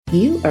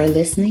You are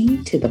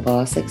listening to the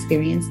Boss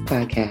Experience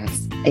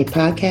Podcast, a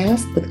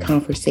podcast with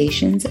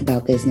conversations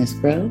about business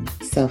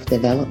growth,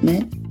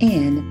 self-development,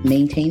 and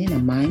maintaining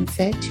a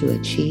mindset to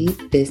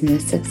achieve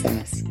business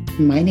success.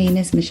 My name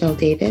is Michele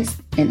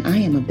Davis, and I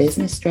am a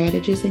business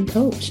strategist and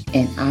coach,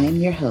 and I am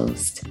your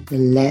host.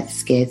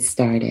 Let's get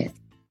started.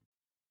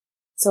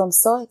 So I'm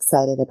so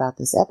excited about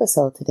this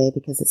episode today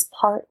because it's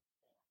part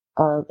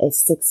of a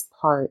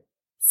 6-part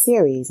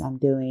series I'm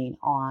doing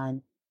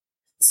on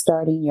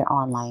starting your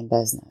online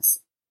business.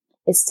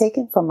 It's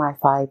taken from my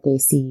 5-day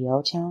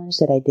CEO challenge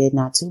that I did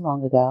not too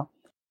long ago,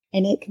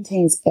 and it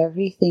contains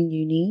everything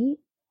you need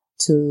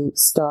to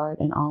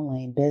start an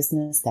online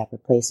business that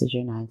replaces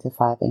your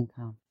 9-to-5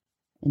 income.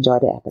 Enjoy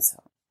the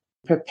episode.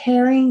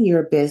 Preparing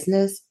your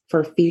business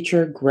for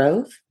future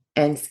growth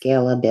and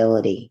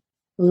scalability.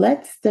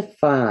 Let's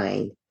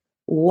define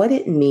what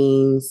it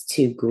means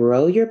to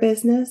grow your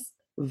business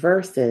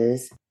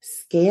versus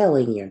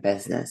scaling your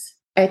business.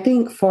 I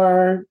think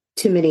for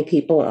too many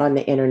people on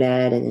the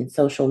internet and in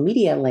social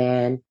media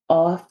land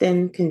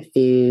often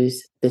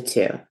confuse the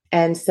two.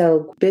 And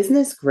so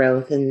business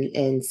growth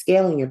and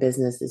scaling your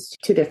business is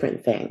two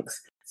different things.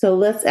 So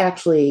let's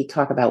actually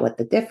talk about what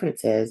the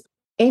difference is.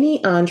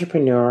 Any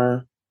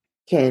entrepreneur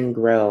can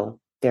grow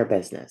their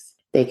business.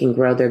 They can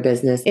grow their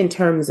business in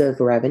terms of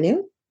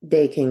revenue.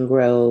 They can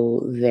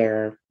grow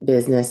their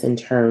business in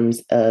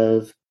terms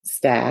of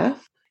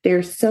staff.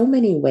 There's so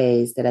many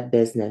ways that a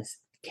business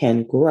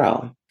can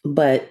grow,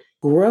 but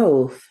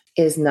growth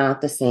is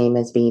not the same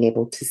as being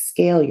able to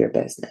scale your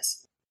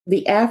business.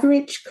 The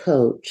average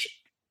coach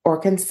or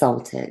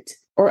consultant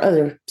or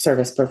other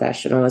service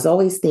professional is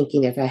always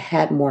thinking, if I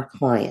had more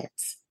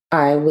clients,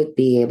 I would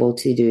be able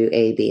to do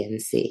A, B,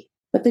 and C.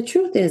 But the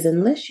truth is,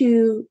 unless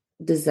you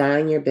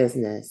design your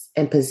business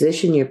and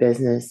position your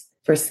business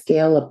for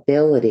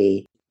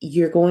scalability,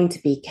 you're going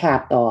to be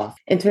capped off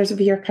in terms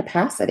of your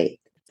capacity.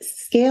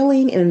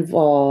 Scaling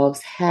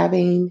involves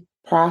having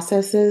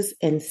processes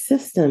and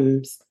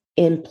systems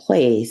in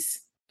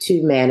place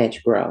to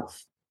manage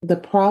growth. The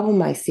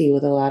problem I see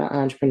with a lot of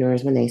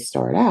entrepreneurs when they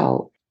start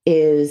out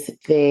is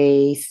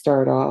they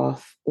start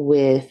off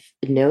with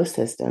no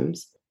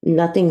systems,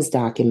 nothing's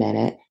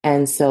documented,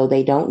 and so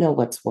they don't know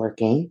what's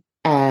working.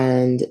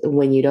 And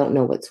when you don't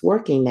know what's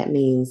working, that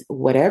means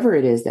whatever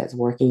it is that's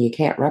working, you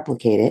can't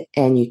replicate it,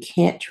 and you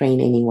can't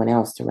train anyone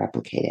else to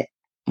replicate it.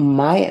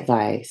 My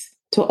advice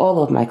to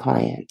all of my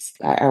clients,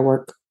 I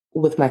work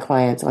with my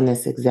clients on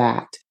this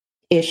exact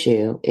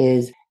issue,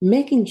 is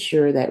making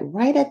sure that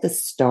right at the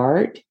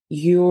start,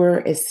 you're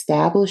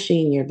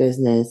establishing your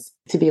business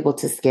to be able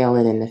to scale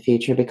it in the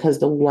future. Because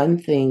the one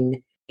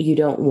thing you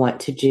don't want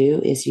to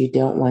do is you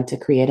don't want to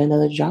create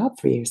another job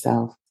for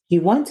yourself.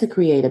 You want to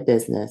create a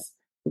business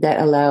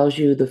that allows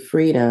you the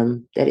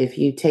freedom that if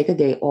you take a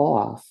day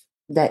off,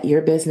 that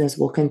your business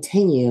will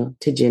continue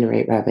to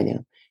generate revenue.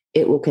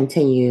 It will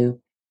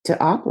continue to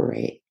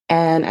operate.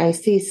 And I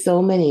see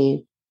so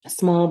many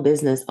small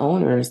business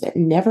owners that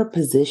never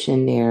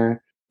position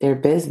their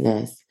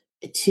business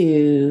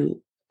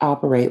to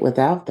operate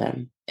without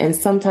them. And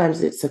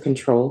sometimes it's a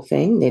control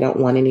thing. They don't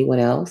want anyone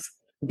else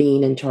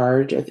being in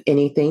charge of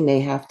anything.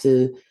 They have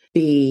to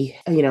be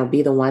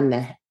the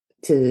one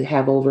to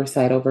have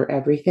oversight over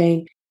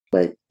everything.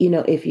 But,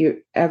 if you're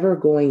ever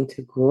going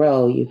to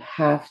grow, you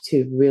have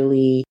to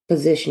really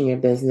position your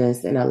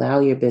business and allow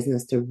your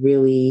business to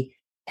really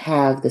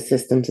have the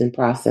systems and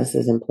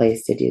processes in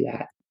place to do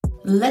that.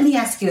 Let me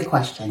ask you a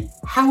question.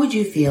 How would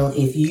you feel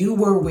if you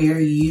were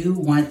where you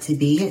want to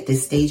be at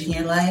this stage in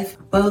your life,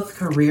 both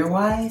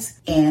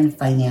career-wise and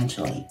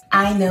financially?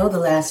 I know the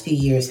last few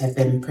years have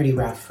been pretty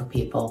rough for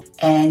people,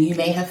 and you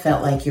may have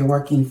felt like you're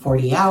working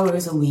 40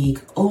 hours a week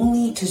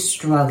only to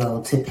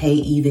struggle to pay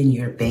even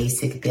your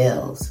basic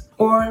bills.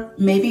 Or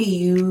maybe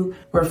you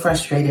were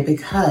frustrated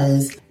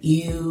because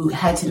you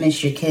had to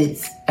miss your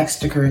kids'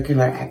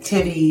 extracurricular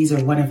activities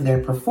or one of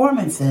their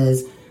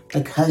performances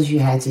because you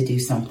had to do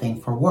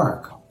something for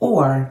work.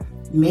 Or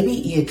maybe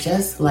you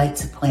just like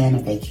to plan a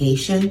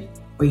vacation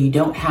where you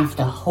don't have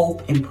to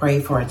hope and pray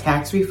for a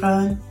tax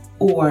refund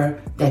or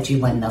that you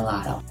win the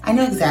lotto. I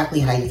know exactly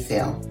how you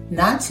feel.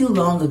 Not too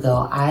long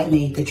ago, I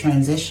made the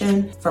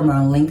transition from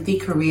a lengthy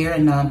career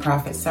in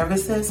nonprofit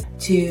services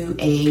to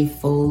a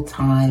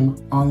full-time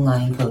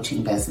online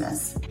coaching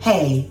business.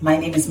 Hey, my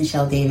name is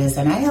Michele Davis,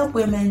 and I help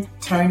women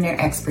turn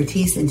their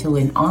expertise into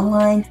an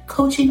online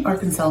coaching or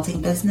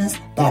consulting business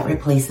that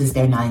replaces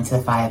their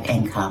 9-to-5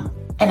 income.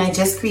 And I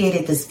just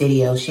created this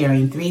video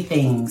sharing 3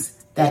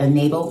 things that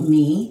enabled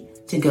me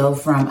to go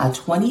from a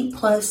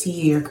 20-plus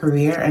year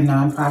career in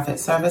nonprofit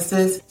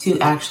services to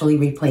actually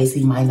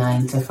replacing my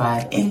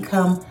 9-to-5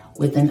 income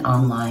with an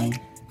online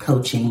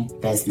coaching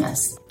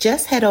business.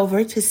 Just head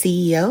over to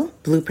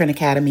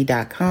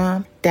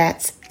CEOBlueprintAcademy.com.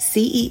 That's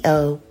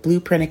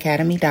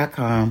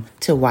CEOBlueprintAcademy.com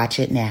to watch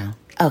it now.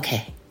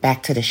 Okay,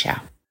 back to the show.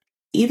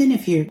 Even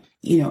if you're,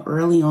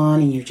 early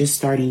on and you're just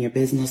starting your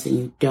business and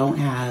you don't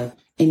have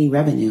any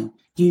revenue,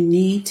 you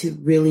need to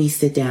really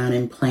sit down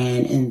and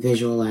plan and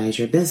visualize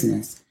your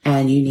business.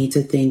 And you need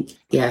to think,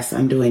 yes,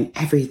 I'm doing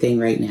everything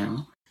right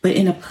now But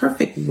in a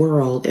perfect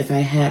world, if I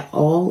had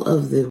all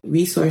of the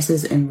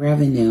resources and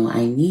revenue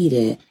I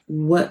needed,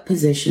 what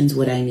positions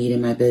would I need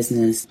in my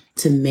business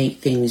to make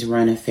things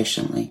run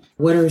efficiently?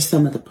 What are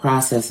some of the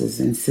processes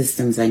and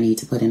systems I need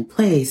to put in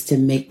place to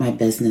make my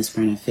business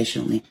run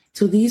efficiently?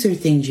 So these are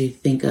things you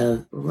think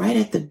of right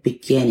at the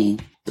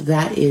beginning.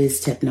 That is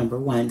tip number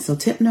one. So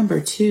tip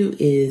number two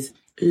is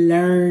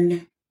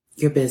learn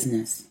your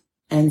business.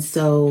 And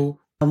so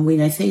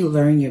when I say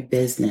learn your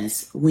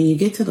business, when you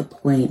get to the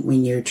point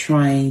when you're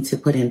trying to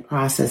put in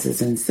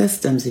processes and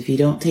systems, if you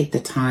don't take the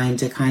time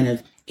to kind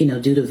of,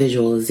 do the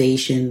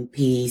visualization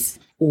piece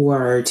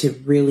or to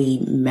really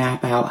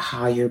map out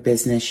how your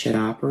business should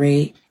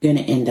operate, you're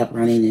going to end up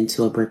running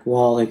into a brick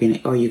wall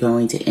or you're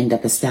going to end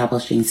up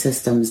establishing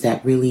systems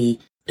that really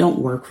don't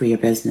work for your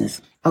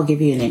business. I'll give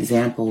you an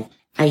example.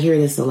 I hear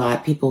this a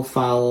lot. People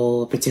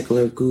follow a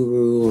particular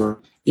guru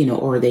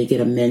or they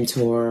get a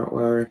mentor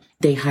or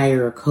they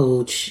hire a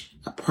coach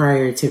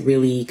prior to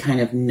really kind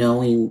of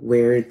knowing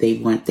where they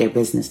want their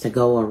business to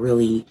go or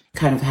really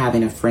kind of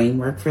having a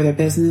framework for their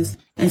business.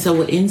 And so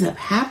what ends up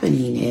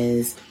happening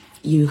is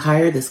you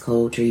hire this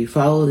coach or you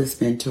follow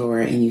this mentor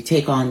and you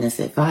take on this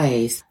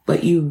advice,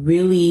 but you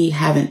really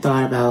haven't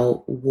thought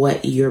about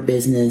what your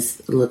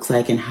business looks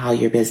like and how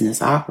your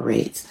business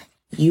operates.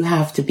 You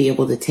have to be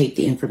able to take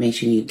the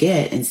information you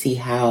get and see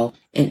how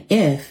and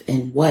if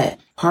and what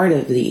part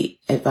of the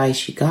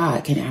advice you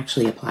got can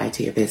actually apply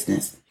to your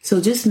business. So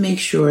just make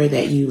sure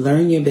that you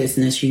learn your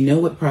business, you know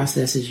what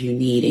processes you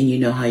need, and you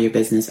know how your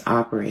business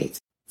operates.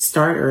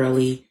 Start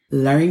early,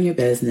 learn your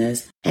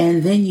business,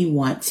 and then you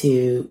want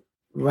to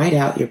write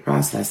out your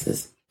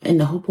processes. And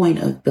the whole point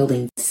of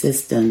building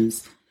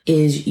systems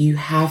is you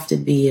have to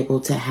be able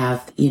to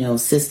have,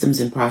 systems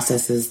and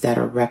processes that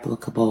are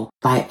replicable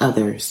by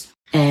others.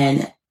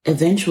 And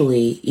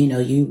eventually,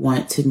 you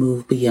want to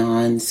move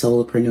beyond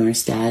solopreneur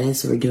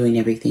status or doing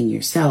everything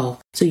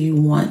yourself. So you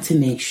want to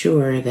make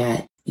sure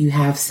that you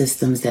have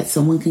systems that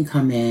someone can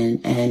come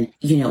in and,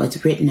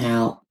 it's written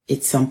out.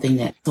 It's something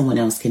that someone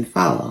else can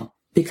follow.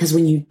 Because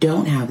when you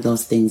don't have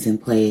those things in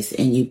place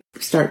and you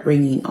start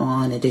bringing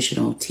on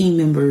additional team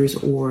members,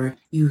 or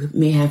you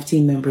may have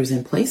team members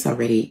in place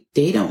already,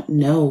 they don't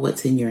know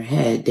what's in your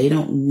head. They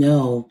don't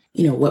know,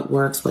 what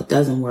works, what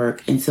doesn't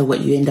work. And so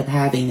what you end up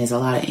having is a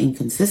lot of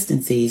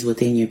inconsistencies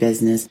within your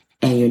business,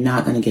 and you're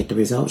not going to get the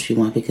results you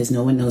want because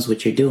no one knows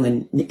what you're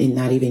doing, and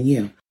not even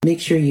you. Make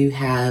sure you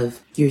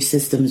have your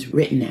systems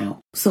written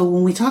out. So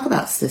when we talk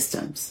about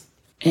systems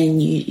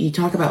and you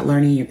talk about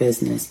learning your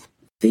business,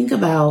 think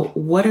about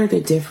what are the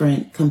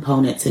different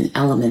components and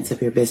elements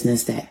of your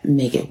business that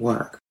make it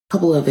work. A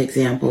couple of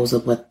examples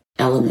of what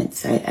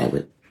elements I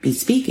would be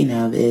speaking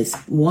of is,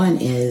 one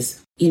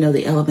is,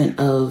 the element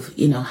of,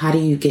 how do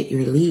you get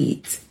your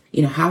leads?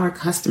 How are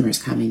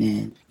customers coming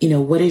in?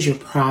 What is your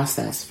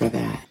process for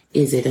that?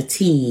 Is it a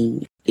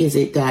team? Is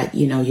it that,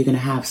 you're going to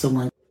have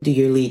someone do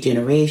your lead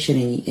generation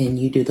and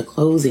you do the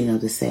closing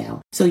of the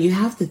sale? So you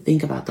have to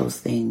think about those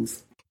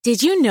things.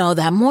 Did you know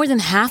that more than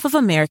half of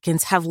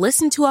Americans have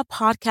listened to a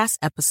podcast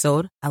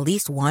episode at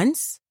least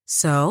once?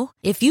 So,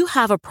 if you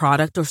have a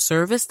product or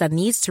service that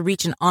needs to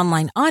reach an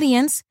online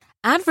audience,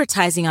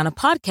 advertising on a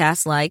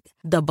podcast like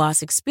The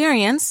Boss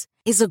Experience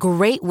is a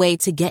great way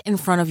to get in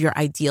front of your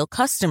ideal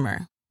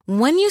customer.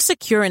 When you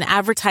secure an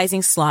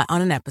advertising slot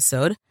on an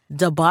episode,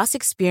 The Boss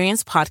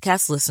Experience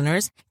podcast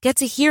listeners get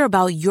to hear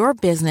about your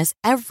business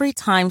every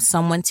time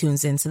someone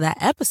tunes into that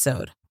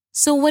episode.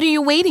 So what are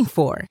you waiting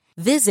for?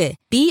 Visit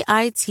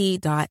bit.ly/podcast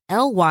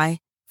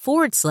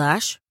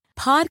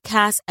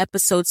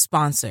episode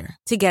sponsor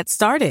to get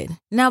started.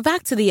 Now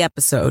back to the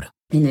episode.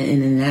 And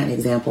in that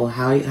example,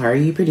 how are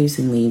you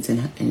producing leads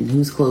and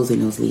who's closing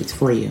those leads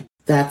for you?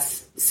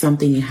 That's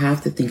something you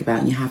have to think about,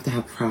 and you have to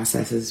have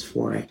processes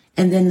for it.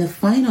 And then the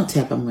final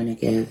tip I'm going to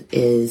give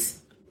is,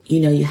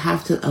 you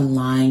have to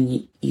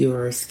align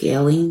your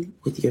scaling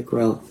with your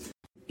growth.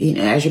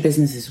 As your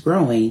business is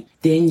growing,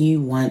 then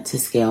you want to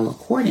scale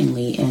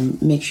accordingly and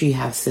make sure you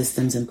have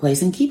systems in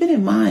place. And keep it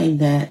in mind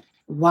that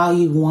while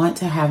you want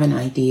to have an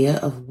idea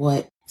of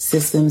what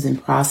systems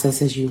and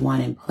processes you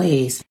want in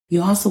place,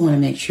 you also want to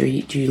make sure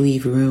you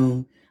leave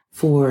room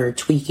for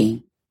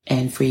tweaking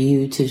and for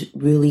you to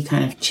really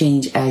kind of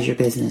change as your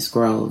business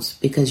grows,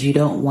 because you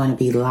don't want to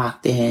be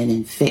locked in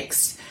and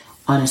fixed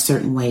on a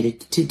certain way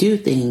to do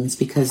things,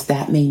 because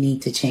that may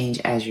need to change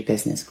as your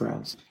business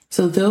grows.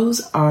 So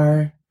those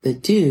are the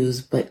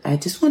do's, but I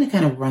just want to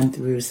kind of run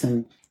through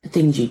some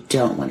things you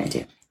don't want to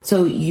do.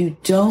 So you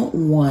don't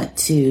want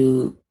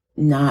to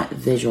not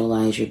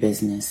visualize your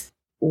business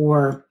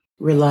or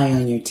rely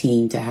on your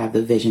team to have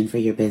the vision for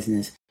your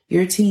business.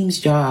 Your team's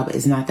job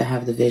is not to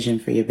have the vision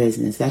for your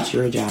business. That's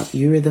your job.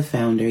 You're the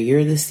founder.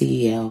 You're the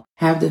CEO.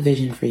 Have the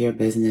vision for your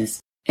business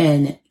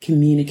and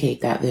communicate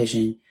that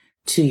vision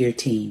to your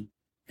team.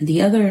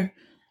 The other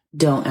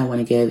don't I want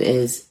to give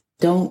is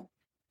don't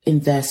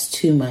invest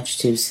too much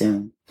too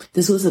soon.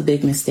 This was a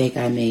big mistake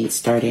I made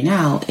starting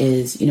out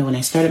is, when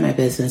I started my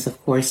business, of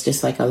course,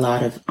 just like a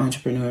lot of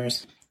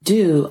entrepreneurs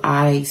do,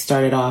 I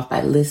started off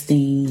by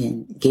listening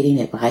and getting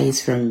advice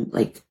from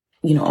like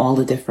all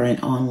the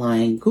different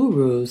online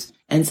gurus.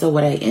 And so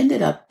what I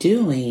ended up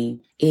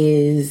doing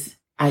is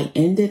I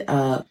ended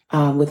up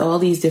with all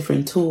these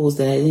different tools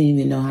that I didn't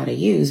even know how to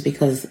use,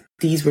 because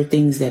these were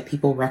things that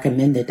people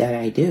recommended that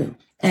I do.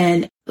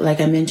 And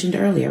like I mentioned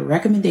earlier,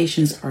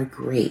 recommendations are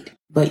great,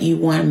 but you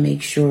want to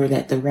make sure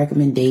that the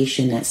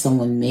recommendation that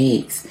someone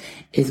makes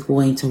is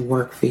going to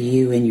work for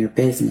you and your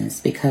business.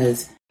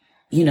 Because,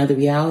 the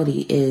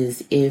reality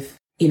is, if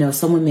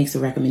someone makes a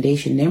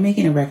recommendation, they're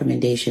making a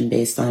recommendation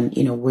based on,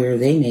 where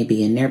they may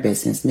be in their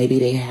business. Maybe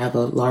they have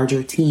a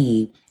larger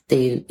team.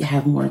 They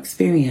have more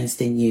experience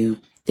than you.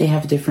 They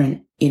have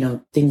different,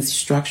 things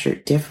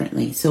structured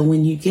differently. So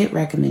when you get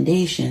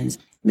recommendations,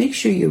 make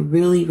sure you're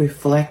really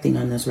reflecting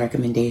on those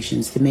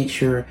recommendations to make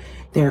sure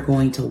they're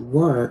going to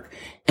work,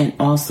 and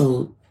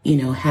also,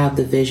 have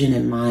the vision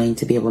in mind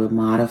to be able to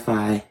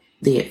modify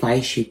the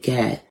advice you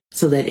get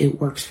so that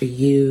it works for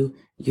you,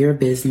 your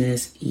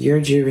business, your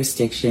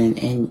jurisdiction,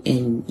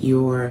 and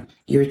your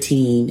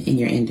team in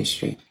your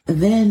industry.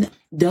 Then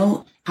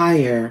don't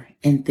hire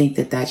and think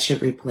that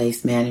should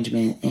replace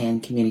management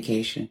and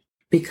communication.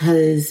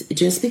 Because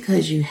just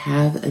because you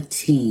have a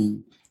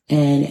team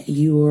and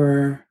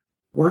you're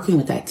working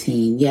with that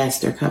team, yes,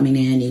 they're coming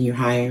in and you're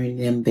hiring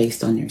them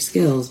based on their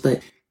skills,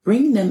 but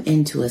bring them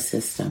into a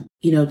system.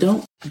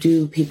 Don't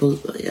do people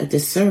a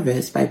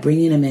disservice by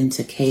bringing them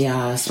into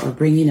chaos or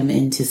bringing them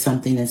into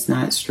something that's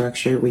not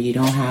structured, where you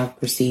don't have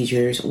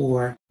procedures,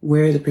 or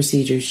where the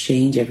procedures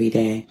change every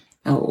day,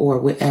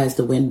 or as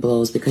the wind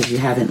blows, because you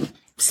haven't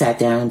sat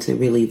down to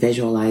really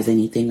visualize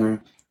anything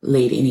or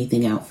laid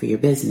anything out for your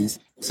business.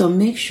 So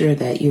make sure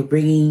that you're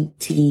bringing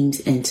teams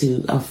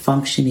into a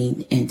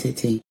functioning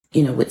entity,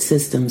 with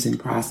systems and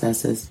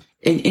processes,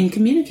 and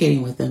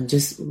communicating with them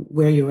just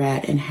where you're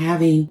at, and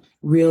having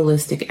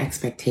realistic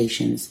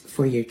expectations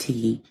for your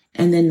team.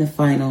 And then the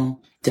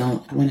final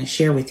don't I want to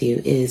share with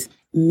you is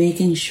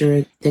making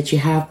sure that you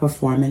have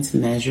performance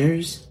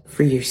measures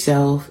for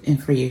yourself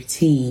and for your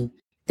team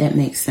that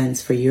make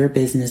sense for your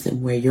business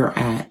and where you're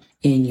at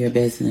in your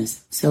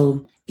business.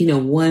 So,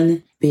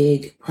 one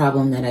big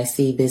problem that I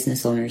see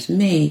business owners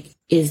make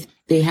is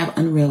they have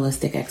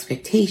unrealistic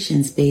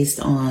expectations based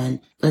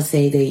on, let's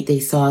say they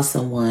saw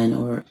someone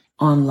or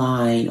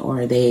online,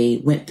 or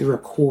they went through a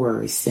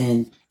course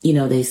and,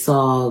 they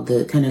saw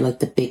the kind of like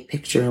the big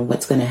picture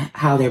and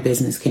how their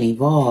business can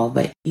evolve,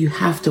 but you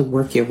have to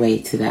work your way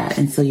to that.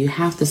 And so you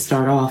have to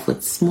start off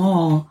with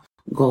small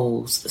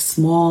goals,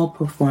 small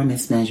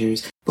performance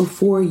measures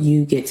before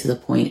you get to the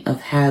point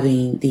of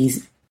having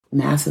these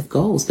massive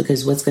goals,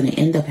 because what's going to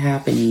end up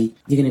happening,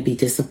 you're going to be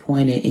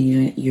disappointed,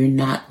 and you're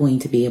not going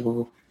to be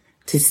able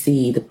to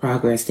see the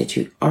progress that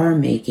you are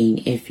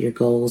making if your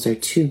goals are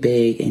too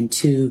big and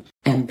too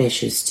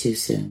ambitious too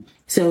soon.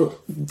 So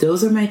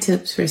those are my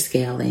tips for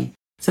scaling.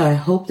 So I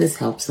hope this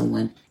helps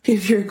someone.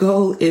 If your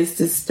goal is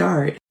to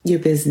start your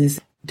business,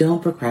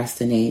 don't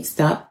procrastinate.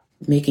 Stop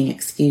making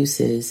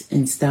excuses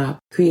and stop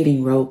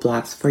creating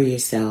roadblocks for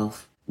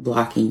yourself,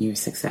 blocking your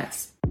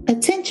success.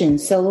 Attention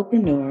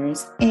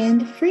solopreneurs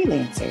and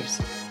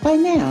freelancers. By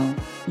now,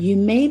 you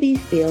may be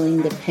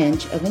feeling the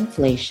pinch of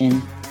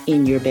inflation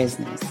in your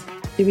business.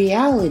 The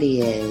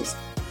reality is,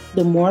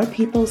 the more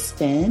people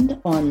spend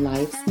on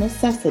life's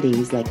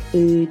necessities like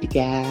food,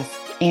 gas,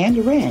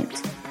 and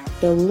rent,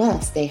 the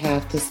less they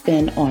have to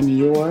spend on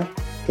your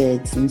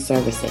goods and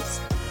services.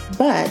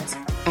 But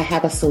I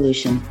have a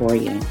solution for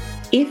you.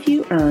 If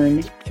you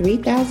earn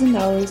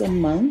 $3,000 a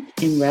month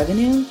in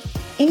revenue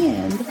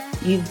and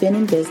you've been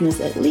in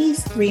business at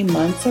least 3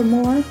 months or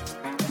more,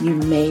 you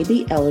may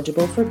be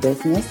eligible for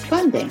business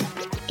funding.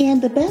 And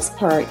the best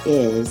part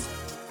is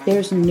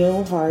there's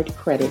no hard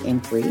credit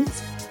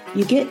increase.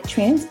 You get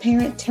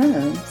transparent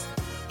terms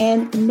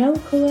and no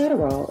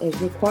collateral is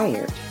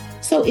required.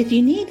 So if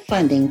you need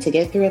funding to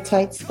get through a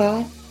tight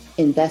spot,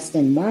 invest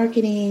in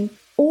marketing,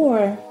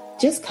 or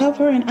just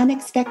cover an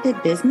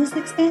unexpected business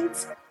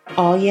expense,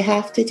 all you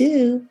have to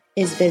do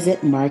is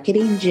visit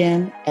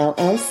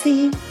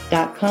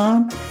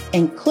marketinggymllc.com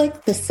and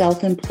click the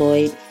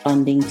Self-Employed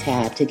Funding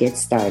tab to get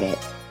started.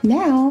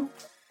 Now,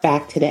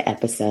 back to the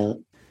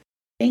episode.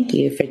 Thank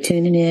you for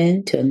tuning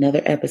in to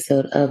another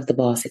episode of the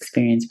Boss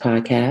Experience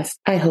podcast.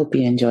 I hope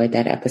you enjoyed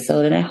that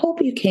episode, and I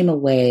hope you came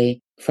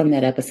away from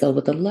that episode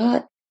with a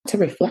lot to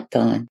reflect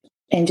on.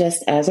 And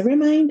just as a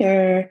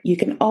reminder, you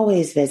can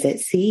always visit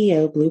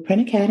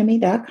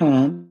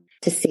CEOBlueprintAcademy.com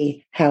to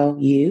see how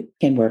you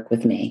can work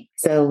with me.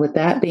 So with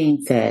that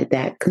being said,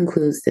 that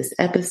concludes this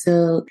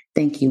episode.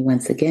 Thank you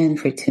once again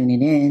for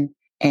tuning in.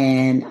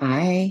 And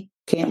I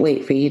can't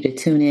wait for you to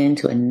tune in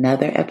to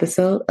another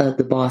episode of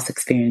the Boss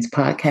Experience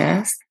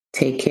podcast.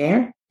 Take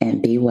care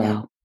and be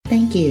well.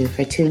 Thank you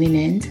for tuning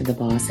in to the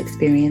Boss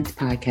Experience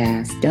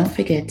podcast. Don't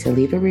forget to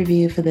leave a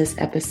review for this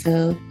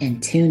episode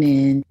and tune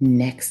in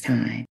next time.